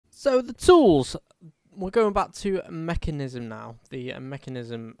So the tools, we're going back to Mekanism now, the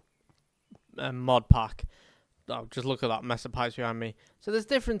Mekanism mod pack. Oh, just look at that mess of pipes behind me. So there's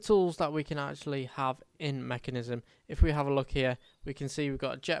different tools that we can actually have in Mekanism. If we have a look here, we can see we've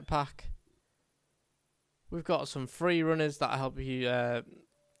got a jetpack. We've got some free runners that help you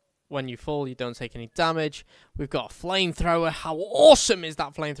when you fall, you don't take any damage. We've got a flamethrower. How awesome is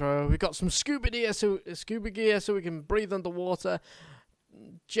that flamethrower? We've got some scuba gear so we can breathe underwater.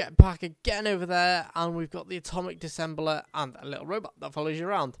 Jetpack again over there, and we've got the atomic dissembler and a little robot that follows you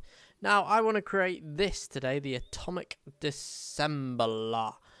around. Now I want to create this today, the atomic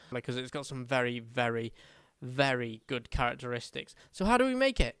dissembler, because it's got some very, very, very good characteristics. So how do we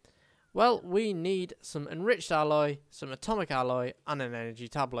make it? Well, we need some enriched alloy, some atomic alloy, and an energy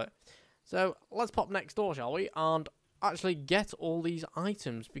tablet. So let's pop next door, shall we, and actually get all these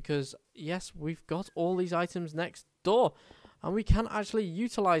items, because yes, we've got all these items next door and we can actually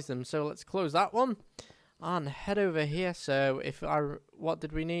utilize them. So let's close that one and head over here. So what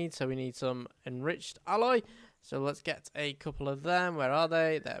did we need? So we need some enriched alloy. So let's get a couple of them. Where are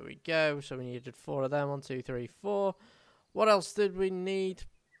they? There we go. So we needed 4 of them. 1, 2, 3, 4. What else did we need?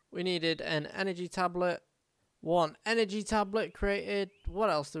 We needed an energy tablet. 1 energy tablet created.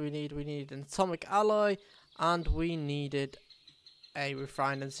 What else do we need? We needed an atomic alloy, and we needed a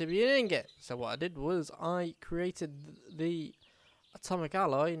refined amphibian ingot. So what I did was I created the atomic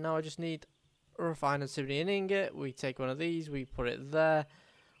alloy. Now I just need a refined amphibian ingot. We take one of these, we put it there.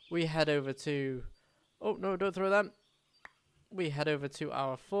 We head over to, oh no, don't throw them. We head over to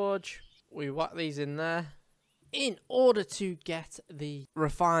our forge. We whack these in there. In order to get the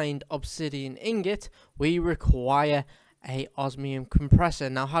refined obsidian ingot, we require a osmium compressor.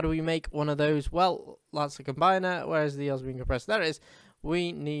 Now, how do we make one of those? Well, that's a combiner. Where's the osmium compressor? There it is.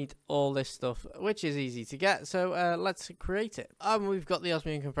 We need all this stuff, which is easy to get. So let's create it. We've got the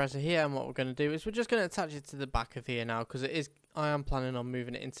osmium compressor here, and what we're going to do is we're just going to attach it to the back of here now, because I am planning on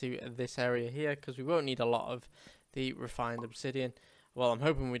moving it into this area here, because we won't need a lot of the refined obsidian. Well, I'm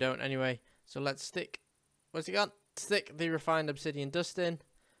hoping we don't anyway. So let's stick. Where's it gone? Stick the refined obsidian dust in.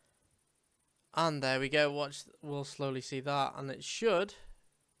 And there we go. Watch, we'll slowly see that, and it should.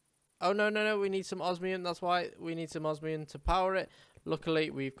 Oh no, we need some osmium. That's why we need some osmium to power it. Luckily,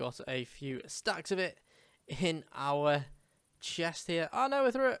 we've got a few stacks of it in our chest here. Oh no,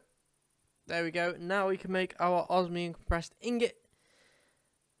 we're through it. There we go. Now we can make our osmium compressed ingot.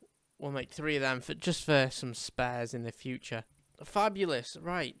 We'll make 3 of them just for some spares in the future. Fabulous.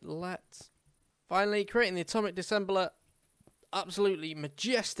 Right, let's finally creating the atomic dissembler. Absolutely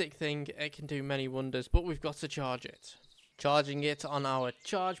majestic thing. It can do many wonders, but we've got to charge it. Charging it on our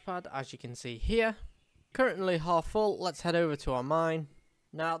charge pad, as you can see here. Currently half full. Let's head over to our mine.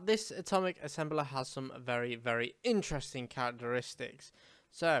 Now, this atomic assembler has some very, very interesting characteristics.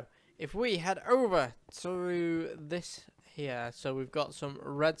 So, if we head over to this here, so we've got some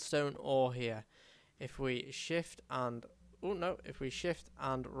redstone ore here. If we shift and, oh no, if we shift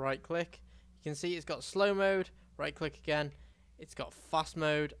and right click, you can see it's got slow mode. Right click again. It's got fast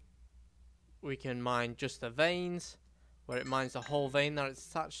mode. We can mine just the veins, where it mines the whole vein that it's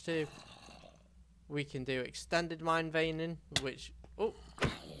attached to. We can do extended mine veining, which, oh,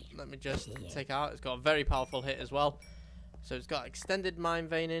 let me just take out. It's got a very powerful hit as well. So it's got extended mine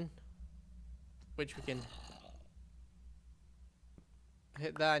veining, which we can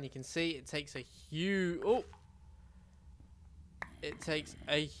hit there, and you can see it takes a huge, it takes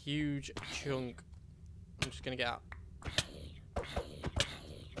a huge chunk. I'm just gonna get out.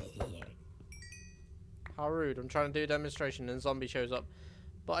 How rude. I'm trying to do a demonstration and a zombie shows up.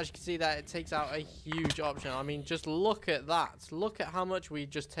 But as you can see there, it takes out a huge option. I mean, just look at that. Look at how much we've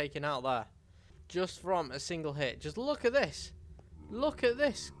just taken out there. Just from a single hit. Just look at this. Look at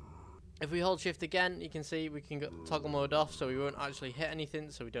this. If we hold shift again, you can see we can toggle mode off, so we won't actually hit anything,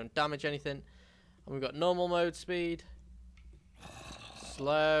 so we don't damage anything. And we've got normal mode speed,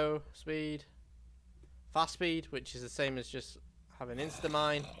 slow speed, fast speed, which is the same as just having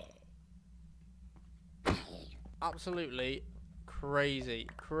insta-mine. Absolutely crazy,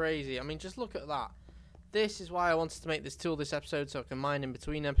 crazy. I mean, just look at that. This is why I wanted to make this tool this episode, so I can mine in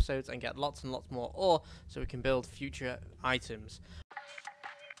between episodes and get lots and lots more ore, so we can build future items.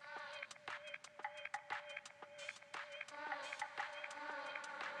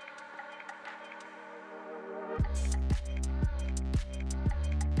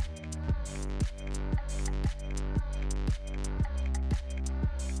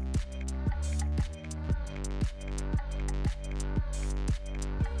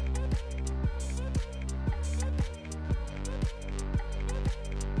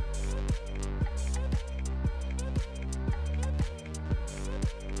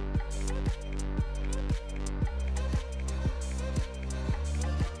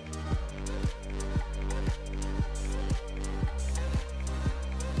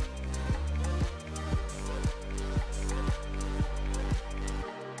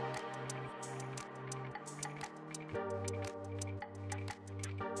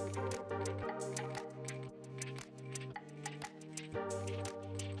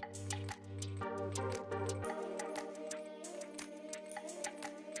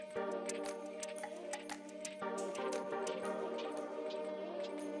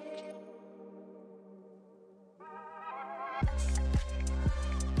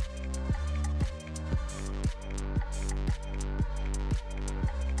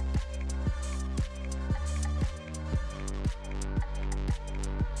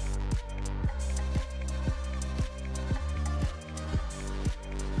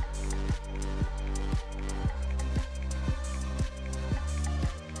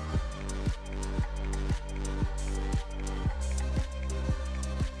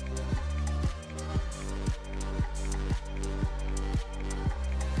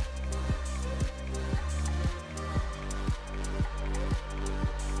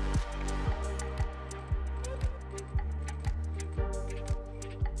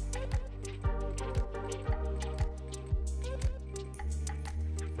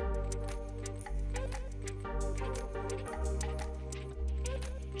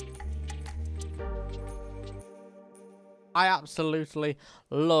 I absolutely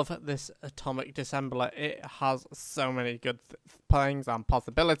love this atomic dissembler. It has so many good things and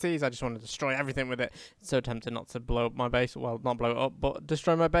possibilities. I just want to destroy everything with it. It's so tempted not to blow up my base. Well, not blow it up, but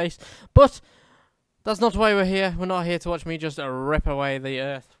destroy my base. But that's not why we're here. We're not here to watch me just rip away the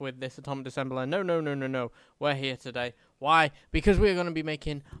earth with this atomic dissembler. No, no, no, no, no. We're here today. Why? Because we're going to be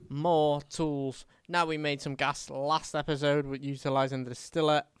making more tools. Now, we made some gas last episode with utilising the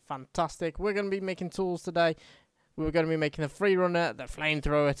distiller. Fantastic. We're going to be making tools today. We're going to be making the free runner, the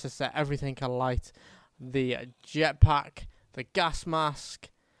flamethrower to set everything alight, the jetpack, the gas mask,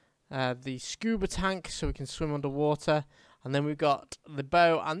 the scuba tank so we can swim underwater, and then we've got the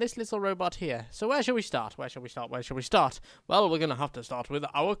bow and this little robot here. So where shall we start? Where shall we start? Where shall we start? Well, we're going to have to start with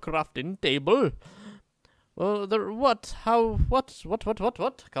our crafting table. Well, what?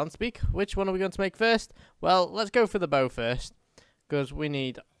 Can't speak. Which one are we going to make first? Well, let's go for the bow first, because we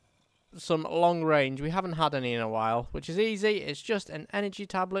need some long range. We haven't had any in a while, which is easy. It's just an energy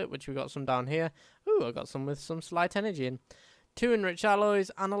tablet, which we got some down here. Ooh, I got some with some slight energy in. 2 enriched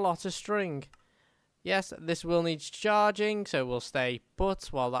alloys and a lot of string. Yes, this will need charging, so we'll stay put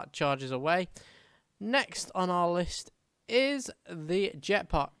while that charges away. Next on our list is the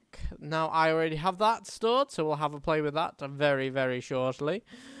jetpack. Now, I already have that stored, so we'll have a play with that very, very shortly.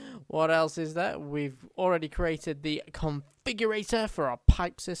 What else is there? We've already created the configurator for our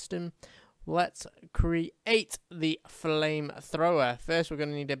pipe system. Let's create the flamethrower. First, we're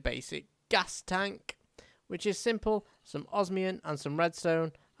going to need a basic gas tank, which is simple. Some osmium and some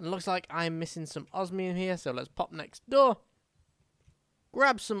redstone. And looks like I'm missing some osmium here, so let's pop next door.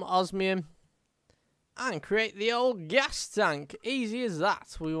 Grab some osmium and create the old gas tank. Easy as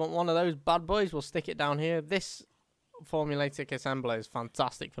that. We want one of those bad boys. We'll stick it down here. This formulatic assembler is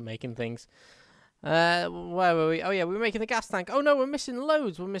fantastic for making things. Where were we? Oh yeah, we're making the gas tank. Oh no, we're missing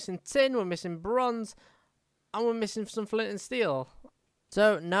loads. We're missing tin, we're missing bronze, and we're missing some flint and steel.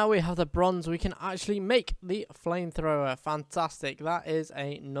 So now we have the bronze, we can actually make the flamethrower. Fantastic. That is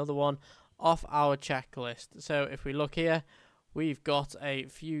another one off our checklist. So if we look here, we've got a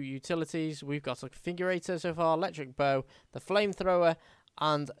few utilities. We've got a configurator so far, electric bow, the flamethrower,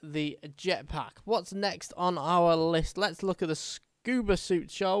 and the jetpack. What's next on our list? Let's look at the scuba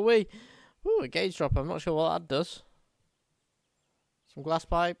suit, shall we? Ooh, a gauge dropper. I'm not sure what that does. Some glass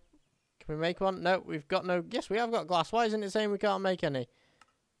pipe. Can we make one? No, we've got no. Yes, we have got glass. Why isn't it saying we can't make any?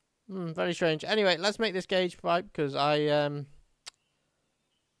 Very strange. Anyway, let's make this gauge pipe because I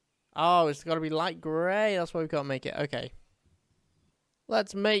oh, it's got to be light grey. That's why we can't make it. Okay.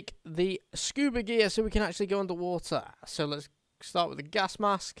 Let's make the scuba gear so we can actually go underwater. So let's start with the gas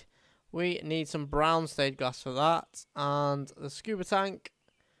mask. We need some brown stained glass for that. And the scuba tank.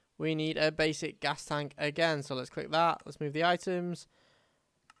 We need a basic gas tank again. So let's click that. Let's move the items.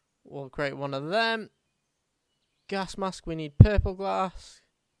 We'll create one of them. Gas mask, we need purple glass.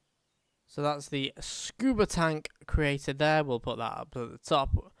 So that's the scuba tank created there. We'll put that up at the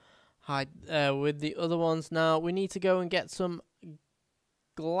top. Hide with the other ones. Now we need to go and get some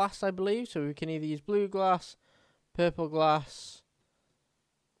glass, I believe. So we can either use blue glass, purple glass.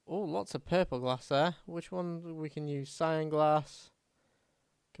 Oh, lots of purple glass there. Which one we can use? Cyan glass.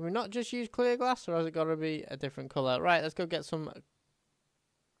 Can we not just use clear glass, or has it got to be a different colour? Right, let's go get some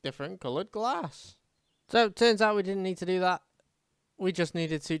different coloured glass. So it turns out we didn't need to do that. We just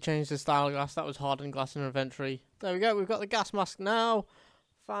needed to change the style of glass. That was hardened glass in our inventory. There we go. We've got the gas mask now.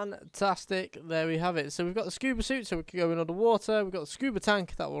 Fantastic. There we have it. So we've got the scuba suit, so we can go in underwater. We've got the scuba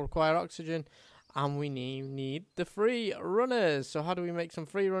tank that will require oxygen. And we need the free runners. So how do we make some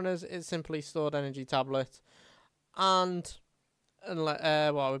free runners? It's simply stored energy tablet. And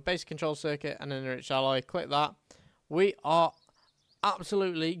well, with basic control circuit and an enriched alloy. Click that. We are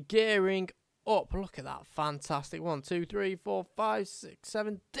absolutely gearing up. Look at that. Fantastic. 1, 2, 3, 4, 5, 6,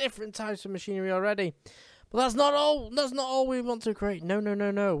 7 different types of machinery already. But that's not all. That's not all we want to create. No, no, no,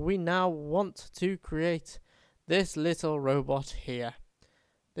 no. We now want to create this little robot here.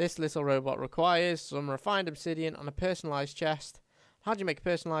 This little robot requires some refined obsidian and a personalized chest. How do you make a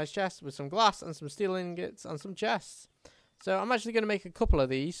personalized chest? With some glass and some steel ingots and some chests. So I'm actually going to make a couple of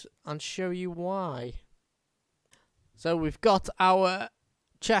these and show you why. So we've got our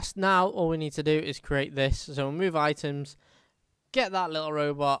chest now. All we need to do is create this. So we'll move items, get that little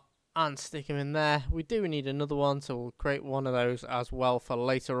robot and stick him in there. We do need another one, so we'll create one of those as well for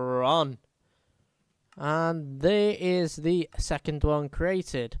later on. And there is the second one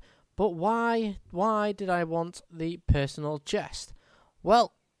created. But why did I want the personal chest?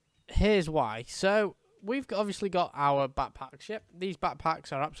 Well, here's why. So we've obviously got our backpack ship. These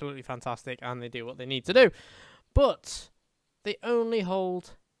backpacks are absolutely fantastic and they do what they need to do. But they only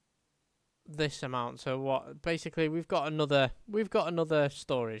hold this amount. So what, basically we've got another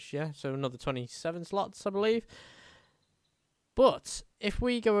storage, yeah? So another 27 slots, I believe. But if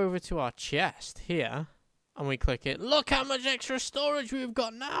we go over to our chest here and we click it, look how much extra storage we've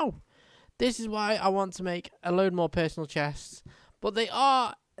got now. This is why I want to make a load more personal chests, but they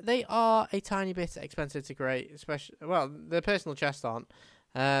are a tiny bit expensive to create, especially, well, the personal chests aren't,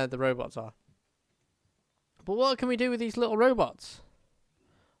 the robots are. But what can we do with these little robots?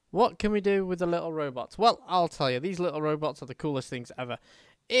 What can we do with the little robots? Well, I'll tell you, these little robots are the coolest things ever.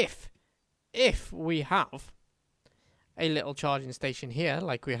 If we have a little charging station here,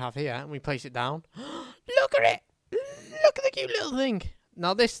 like we have here, and we place it down, look at it! Look at the cute little thing!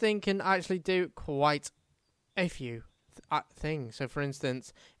 Now, this thing can actually do quite a few things. So, for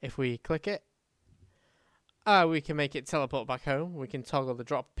instance, if we click it, we can make it teleport back home. We can toggle the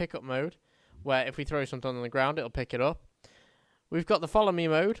drop pickup mode, where if we throw something on the ground, it'll pick it up. We've got the follow me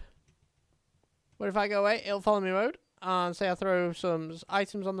mode, where if I go away, it'll follow me mode. And say I throw some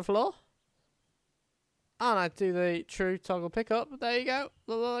items on the floor, and I do the true toggle pickup. There you go.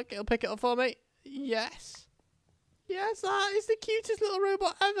 Look, it'll pick it up for me. Yes. Yes, that is the cutest little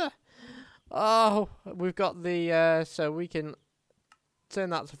robot ever. Oh, we've got the, so we can turn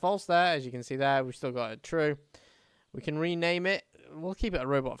that to false there. As you can see there, we've still got it true. We can rename it. We'll keep it a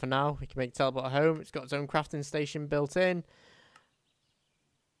robot for now. We can make it teleport home. It's got its own crafting station built in.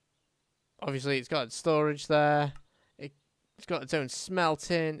 Obviously, it's got its storage there. It's got its own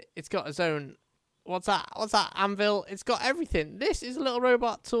smelting. It's got its own, what's that? What's that? Anvil. It's got everything. This is a little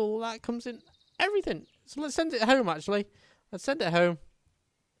robot tool that comes in everything. So let's send it home, actually. Let's send it home.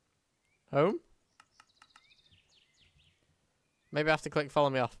 Home? Maybe I have to click follow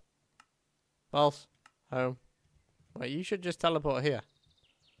me off. False. Home. Wait, you should just teleport here.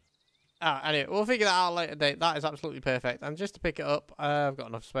 Anyway, we'll figure that out later date. That is absolutely perfect. And just to pick it up, I've got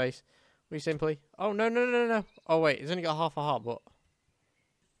enough space. We simply... Oh, no, no, no, no. Oh, wait. It's only got half a heart, but...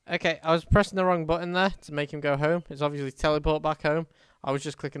 Okay, I was pressing the wrong button there to make him go home. It's obviously teleport back home. I was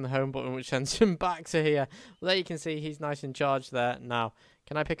just clicking the home button, which sends him back to here. Well, there you can see he's nice and charged there now.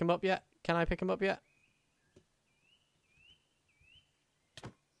 Can I pick him up yet? Can I pick him up yet?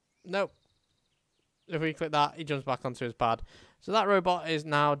 Nope. If we click that, he jumps back onto his pad. So that robot is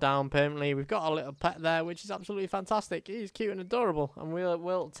now down permanently. We've got our little pet there, which is absolutely fantastic. He's cute and adorable, and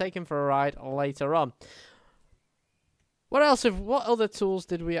we'll take him for a ride later on. What other tools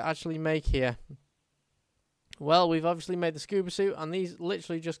did we actually make here? Well, we've obviously made the scuba suit, and these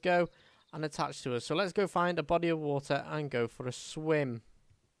literally just go and attach to us. So let's go find a body of water and go for a swim.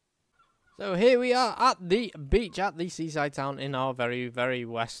 So here we are at the beach, at the seaside town in our very, very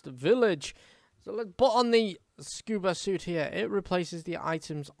west village. So let's put on the scuba suit here. It replaces the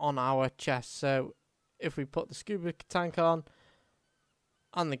items on our chest. So if we put the scuba tank on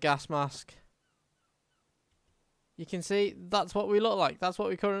and the gas mask, you can see that's what we look like. That's what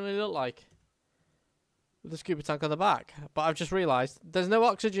we currently look like with the scuba tank on the back. But I've just realised there's no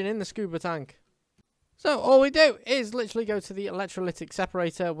oxygen in the scuba tank. So all we do is literally go to the electrolytic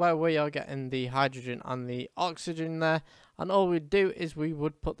separator where we are getting the hydrogen and the oxygen there. And all we'd do is we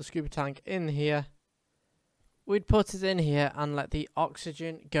would put the scuba tank in here. We'd put it in here and let the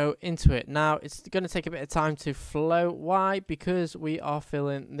oxygen go into it. Now, it's going to take a bit of time to flow. Why? Because we are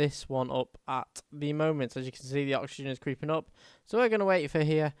filling this one up at the moment. As you can see, the oxygen is creeping up. So we're going to wait for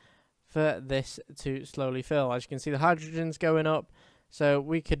here for this to slowly fill. As you can see, the hydrogen's going up. So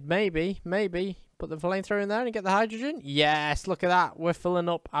we could maybe put the flamethrower in there and get the hydrogen. Yes, look at that. We're filling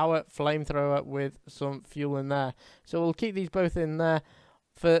up our flamethrower with some fuel in there. So we'll keep these both in there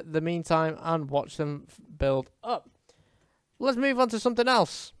for the meantime and watch them build up. Let's move on to something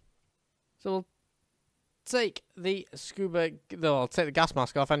else. So we'll take the I'll take the gas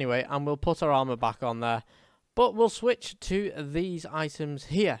mask off anyway, and we'll put our armor back on there. But we'll switch to these items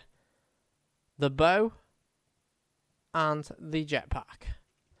here. The bow and the jetpack.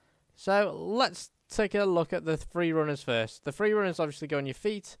 So let's take a look at the free runners first. The free runners obviously go on your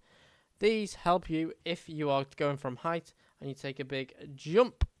feet. These help you if you are going from height and you take a big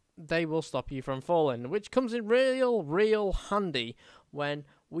jump. They will stop you from falling, which comes in real handy when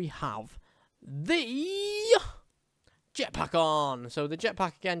we have the jetpack on. So the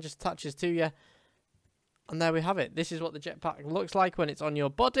jetpack again just attaches to you, and there we have it. This is what the jetpack looks like when it's on your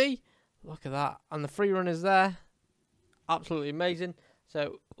body. Look at that. And the free runners there, absolutely amazing.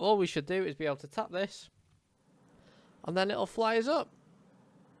 So all we should do is be able to tap this, and then it'll fly us up.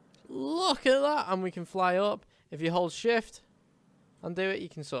 Look at that. And we can fly up. If you hold shift and do it, you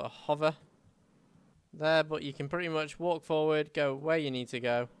can sort of hover there, but you can pretty much walk forward, go where you need to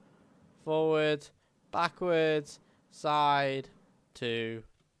go, forward, backwards, side to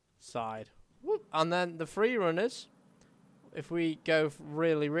side. Whoop. And then the free runners, if we go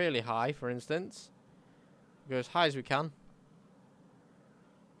really high, for instance, go as high as we can.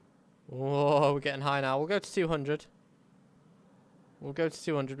 Whoa, we're getting high now. We'll go to 200. We'll go to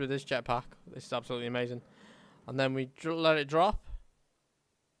 200 with this jetpack. This is absolutely amazing. And then we let it drop.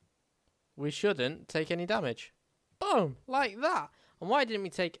 We shouldn't take any damage. Boom! Like that. And why didn't we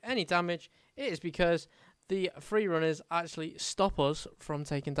take any damage? It is because the free runners actually stop us from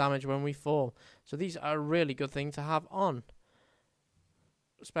taking damage when we fall. So these are a really good thing to have on,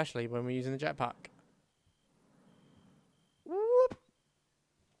 especially when we're using the jetpack. Whoop.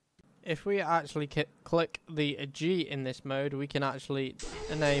 If we actually click the G in this mode, we can actually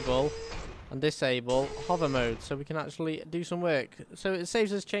enable and disable hover mode, so we can actually do some work. So it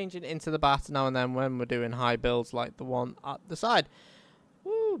saves us changing into the bat now and then when we're doing high builds like the one at the side.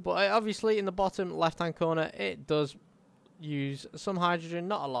 Woo, but obviously in the bottom left hand corner it does use some hydrogen,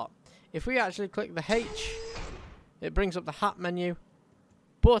 not a lot. If we actually click the H, it brings up the hat menu,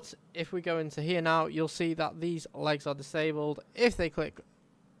 but if we go into here now, you'll see that these legs are disabled. If we click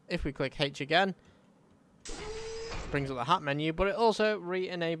H again, brings up the hat menu, but it also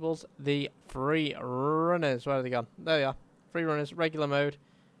re-enables the free runners. Where are they gone? There they are. Free runners, regular mode.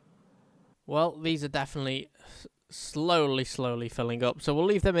 Well, these are definitely slowly filling up, so we'll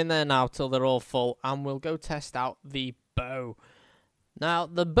leave them in there now till they're all full, and we'll go test out the bow. Now,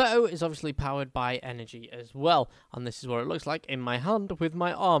 the bow is obviously powered by energy as well, and this is what it looks like in my hand with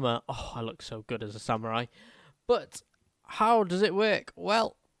my armor. Oh, I look so good as a samurai. But how does it work?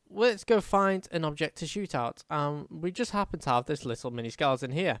 Well, let's go find an object to shoot out. We just happen to have this little mini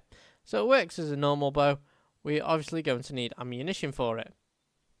skeleton here. So it works as a normal bow. We're obviously going to need ammunition for it.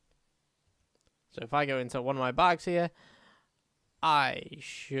 So if I go into one of my bags here, I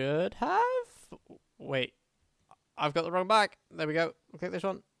should have... Wait, I've got the wrong bag. There we go. We'll click this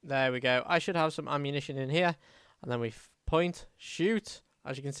one. There we go. I should have some ammunition in here. And then we point, shoot.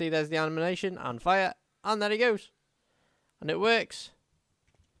 As you can see, there's the animation and fire. And there he goes. And it works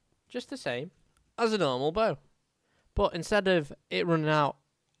just the same as a normal bow. But instead of it running out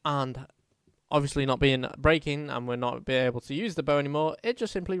and obviously not being breaking and we're not being able to use the bow anymore, it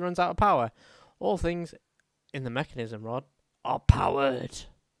just simply runs out of power. All things in the mechanism rod are powered.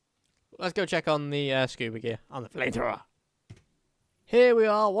 Let's go check on the scuba gear and the flamethrower. Here we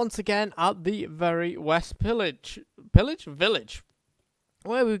are once again at the very west village,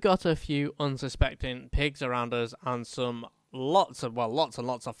 where we've got a few unsuspecting pigs around us and some lots and lots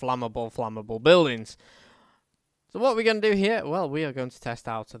of flammable buildings. So what we're going to do here, well, we are going to test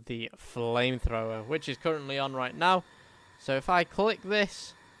out the flamethrower, which is currently on right now. So if I click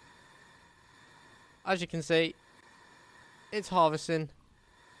this, as you can see, it's harvesting,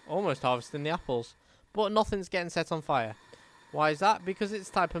 almost harvesting the apples, but nothing's getting set on fire. Why is that? Because it's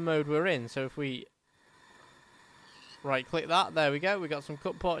the type of mode we're in. So if we right click that, there we go, we got some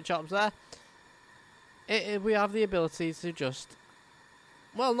cut pork chops there. We have the ability to just,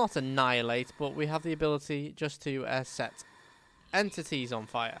 well, not annihilate, but we have the ability just to set entities on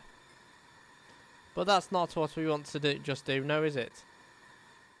fire. But that's not what we want to do, no, is it?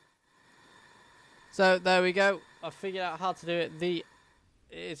 So there we go. I figured out how to do it.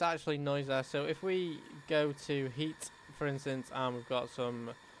 It's actually noise there. So if we go to heat, for instance, and we've got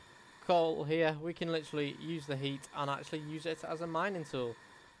some coal here, we can literally use the heat and actually use it as a mining tool,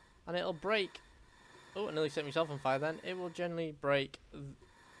 and it'll break. Oh, I nearly set myself on fire then. It will generally break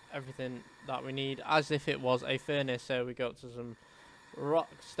everything that we need as if it was a furnace. So we go up to some rock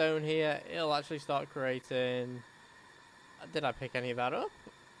stone here. It'll actually start creating... Did I pick any of that up?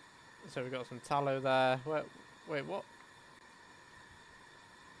 So we've got some tallow there. Wait, what?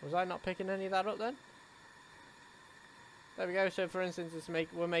 Was I not picking any of that up then? There we go. So for instance,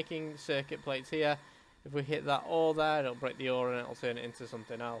 we're making circuit plates here. If we hit that ore there, it'll break the ore and it'll turn it into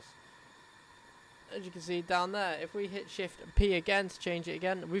something else. as you can see down there, if we hit Shift P again to change it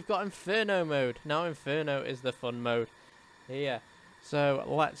again, we've got Inferno mode. Now Inferno is the fun mode here. So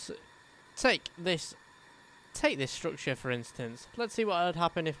let's take this structure for instance. Let's see what would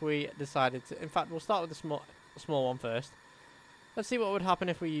happen if we decided to. In fact, we'll start with the small one first. Let's see what would happen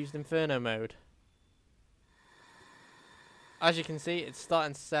if we used Inferno mode. As you can see, it's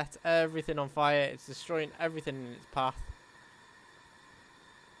starting to set everything on fire. It's destroying everything in its path.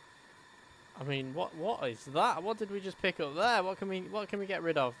 I mean, what is that? What did we just pick up there? What can we get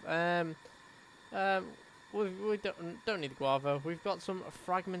rid of? We don't need the guava. We've got some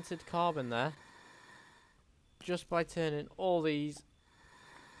fragmented carbon there. Just by turning all these.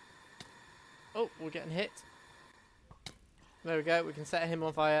 Oh, we're getting hit. There we go. We can set him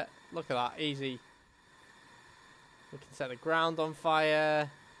on fire. Look at that, easy. We can set the ground on fire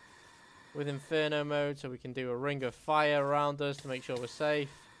with Inferno mode, so we can do a ring of fire around us to make sure we're safe.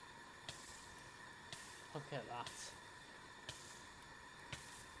 Look at that.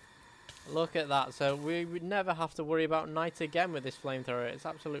 Look at that. So we would never have to worry about night again with this flamethrower. It's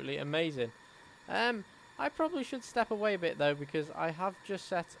absolutely amazing. I probably should step away a bit though, because I have just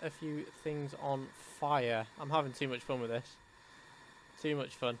set a few things on fire. I'm having too much fun with this. Too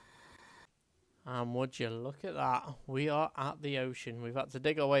much fun. And would you look at that, we are at the ocean. We've had to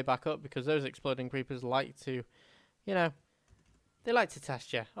dig our way back up because those exploding creepers like to, you know, they like to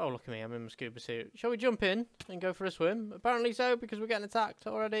test you. Oh, look at me, I'm in my scuba suit. Shall we jump in and go for a swim? Apparently so, because we're getting attacked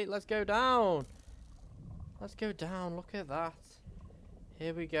already. Let's go down. Let's go down, look at that.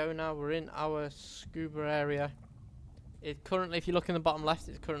 Here we go now, we're in our scuba area. It currently, if you look in the bottom left,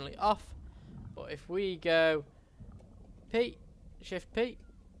 it's currently off. But if we go P, Shift P.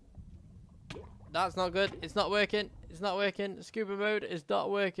 That's not good. It's not working. It's not working. Scuba mode is not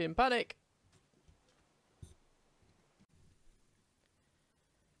working. Panic.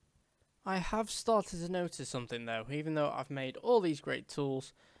 I have started to notice something though. Even though I've made all these great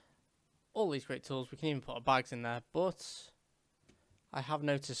tools, we can even put our bags in there. But I have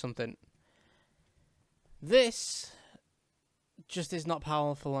noticed something. This just is not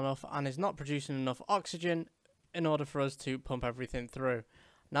powerful enough and is not producing enough oxygen in order for us to pump everything through.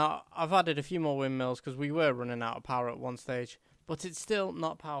 Now, I've added a few more windmills because we were running out of power at one stage, but it's still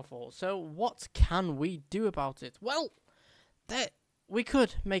not powerful. So what can we do about it? Well, we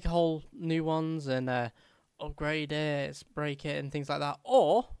could make a whole new ones and upgrade it, break it and things like that.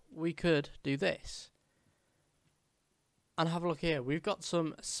 Or we could do this. And have a look here. We've got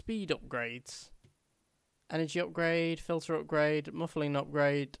some speed upgrades. Energy upgrade, filter upgrade, muffling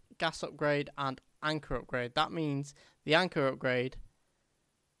upgrade, gas upgrade and anchor upgrade. That means the anchor upgrade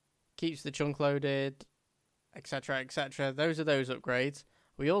keeps the chunk loaded, etc, etc. Those are those upgrades.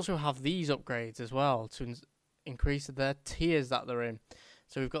 We also have these upgrades as well to increase the tiers that they're in.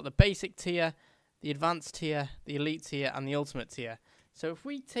 So we've got the basic tier, the advanced tier, the elite tier and the ultimate tier. So if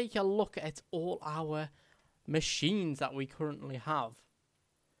we take a look at all our machines that we currently have,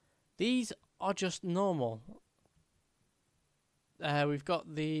 these are just normal. We've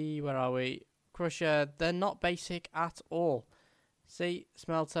got the, where are we, crusher. They're not basic at all. See,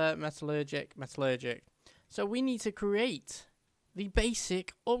 smelter, metallurgic. So we need to create the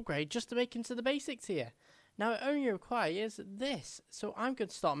basic upgrade just to make into the basic tier. Now it only requires this. So I'm going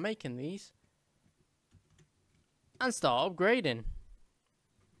to start making these and start upgrading.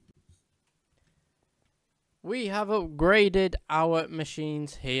 We have upgraded our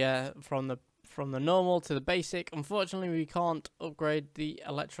machines here from the normal to the basic. Unfortunately, we can't upgrade the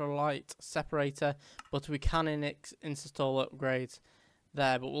electrolyte separator, but we can install upgrades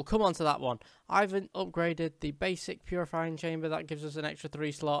there. But we'll come on to that one. I've upgraded the basic purifying chamber. That gives us an extra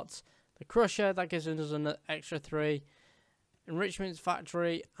 3 slots. The crusher, that gives us an extra 3. Enrichment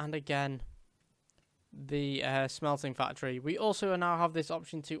factory, and again, the smelting factory. We also now have this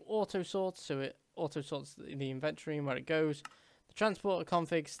option to auto sort, so it auto sorts the inventory and where it goes. The transporter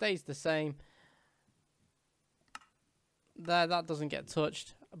config stays the same. There, that doesn't get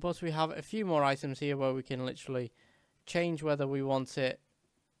touched, but we have a few more items here where we can literally change whether we want it,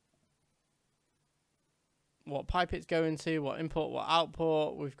 what pipe it's going to, what input, what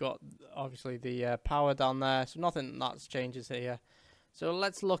output. We've got obviously the power down there, so nothing that changes here. So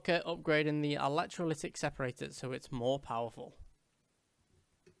let's look at upgrading the electrolytic separator so it's more powerful.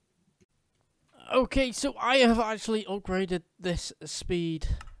 Okay, so I have actually upgraded this speed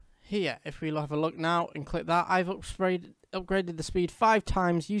here. If we have a look now and click that, I've upgraded the speed 5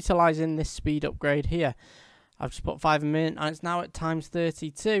 times utilizing this speed upgrade here. I've just put 5 in and it's now at times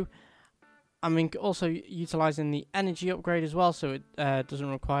 32. I'm also utilizing the energy upgrade as well, so it doesn't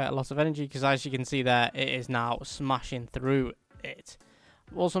require a lot of energy, because as you can see there, it is now smashing through it.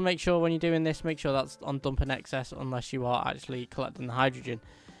 Also make sure when you're doing this, make sure that's on dump and excess unless you are actually collecting the hydrogen.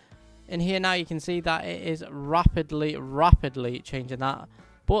 In here now you can see that it is rapidly changing that.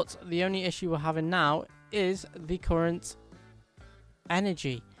 But the only issue we're having now is the current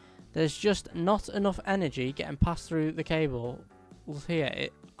energy. There's just not enough energy getting passed through the cables here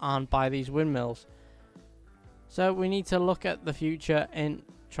and by these windmills. So we need to look at the future in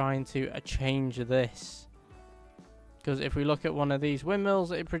trying to change this. Because if we look at one of these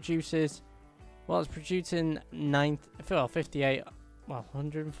windmills, it produces, well, it's producing 58, well,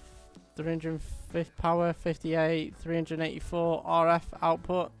 305 power, 58, 384 RF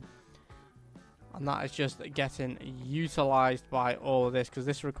output. And that is just getting utilized by all of this, because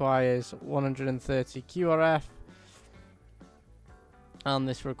this requires 130 QRF and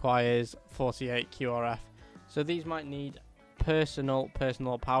this requires 48 QRF. So these might need personal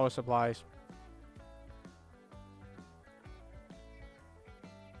power supplies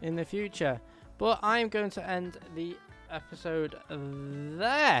in the future. But I'm going to end the episode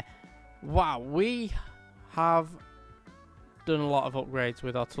there. Wow, we have done a lot of upgrades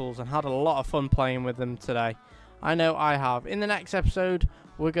with our tools and had a lot of fun playing with them today. I know I have. In the next episode,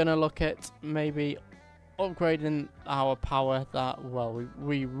 we're going to look at maybe upgrading our power that, well,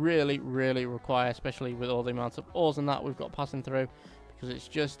 we really require, especially with all the amounts of ores and that we've got passing through, because it's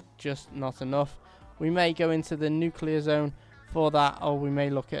just not enough. We may go into the nuclear zone for that, or we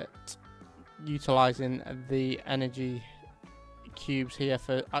may look at utilizing the energy cubes here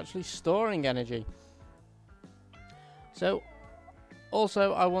for actually storing energy. So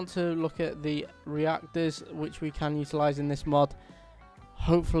also I want to look at the reactors which we can utilize in this mod.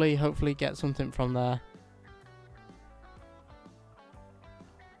 Hopefully get something from there.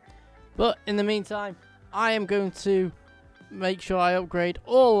 But in the meantime, I am going to make sure I upgrade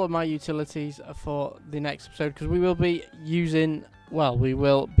all of my utilities for the next episode, because we will be using, well, we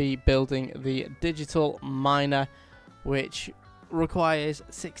will be building the digital miner, which requires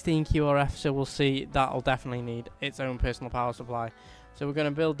 16 QRF, so we'll see that'll definitely need its own personal power supply. So we're going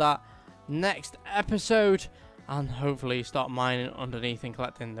to build that next episode and hopefully start mining underneath and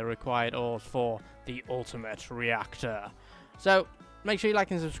collecting the required ores for the ultimate reactor. So make sure you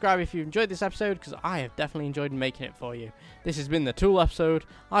like and subscribe if you enjoyed this episode, because I have definitely enjoyed making it for you. This has been the Tool episode.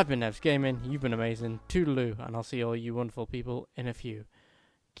 I've been NEVZGAMING. You've been amazing. Toodaloo, and I'll see all you wonderful people in a few.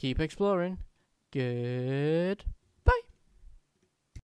 Keep exploring. Good.